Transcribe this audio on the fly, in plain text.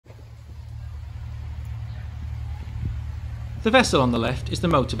The vessel on the left is the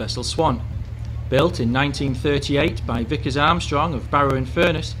motor vessel Swan, built in 1938 by Vickers Armstrong of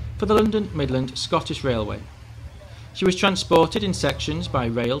Barrow-in-Furness for the London Midland Scottish Railway. She was transported in sections by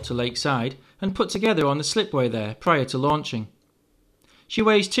rail to Lakeside and put together on the slipway there prior to launching. She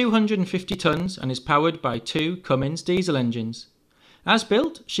weighs 250 tonnes and is powered by 2 Cummins diesel engines. As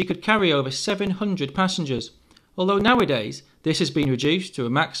built, she could carry over 700 passengers, although nowadays this has been reduced to a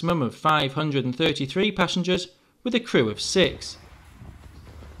maximum of 533 passengers with a crew of 6.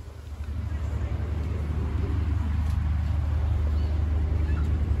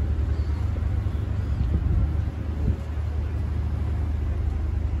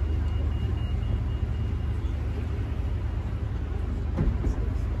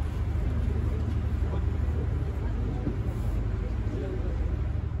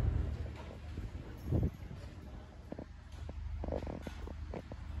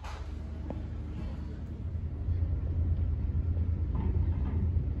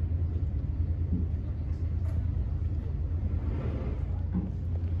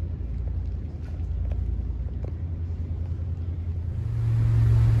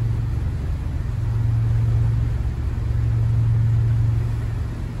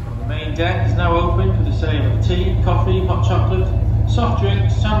 The deck is now open for the sale of tea, coffee, hot chocolate, soft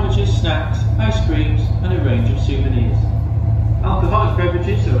drinks, sandwiches, snacks, ice creams and a range of souvenirs. Alcoholic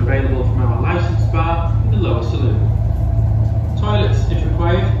beverages are available from our licensed bar in the lower saloon. Toilets, if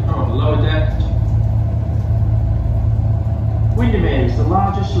required, are on the lower deck. Windermere is the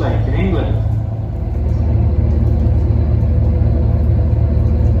largest lake in England.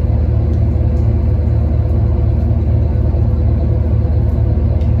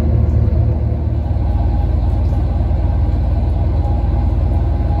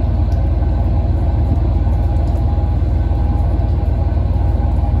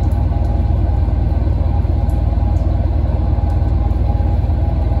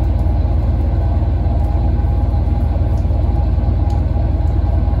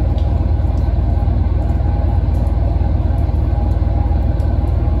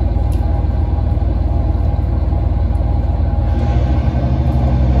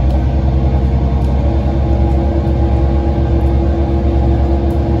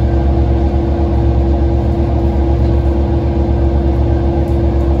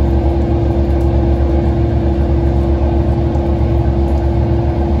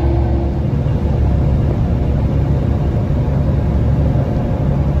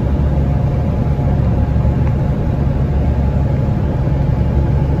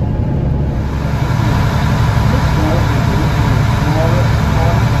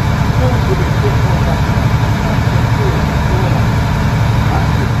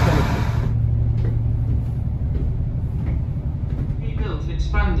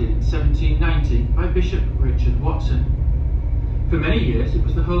 Expanded in 1790 by Bishop Richard Watson. For many years it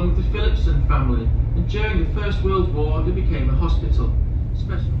was the home of the Philipson family, and during the First World War it became a hospital.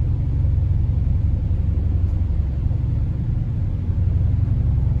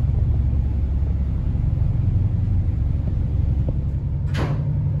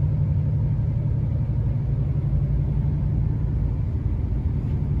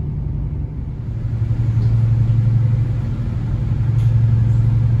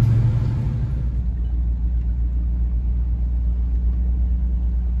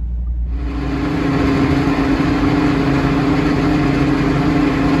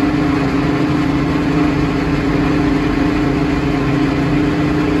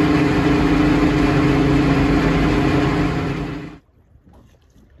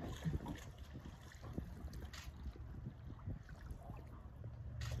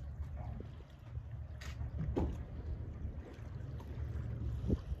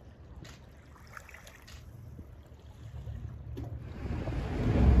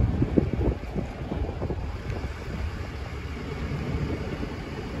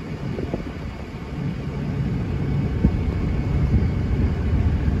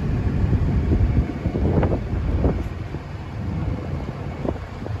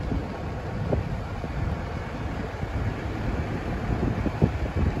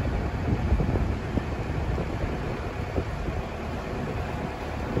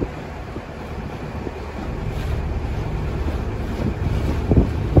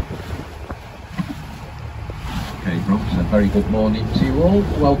 A very good morning to you all.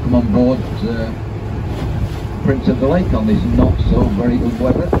 Welcome on board Prince of the Lake on this not so very good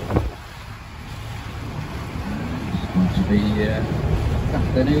weather. It's going to be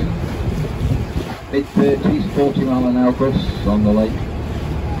afternoon, mid-30s, 40-mile-an-hour gusts on the lake.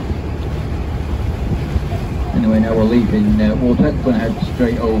 Anyway, now we're leaving Waterhead, going to head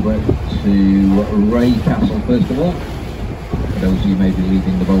straight over to Ray Castle first of all. those of you may be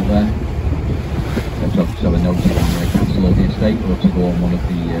leaving the boat there. To have a notice on the castle or the estate, or to go on one of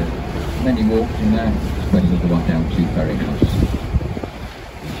the many walks in there, especially the one down to Ferry House.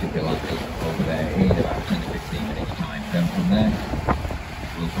 We should be landing over there in about 10 to 15 minutes time. Then from there,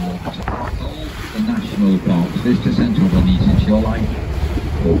 we'll go over to all the national parks, visitor centre on the Eastern Shoreline,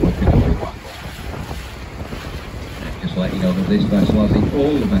 or we can go back. Just to let you know that this vessel, as in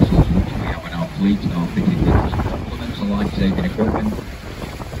all the vessels which we have in our fleet, are fitted with complementary life-saving equipment.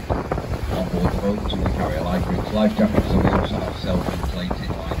 On board the boat, we carry a life jacket, so we also have self-inflated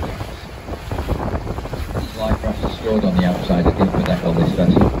life rafts. These life rafts are stored on the outside of the upper deck on this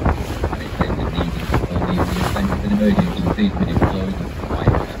vessel,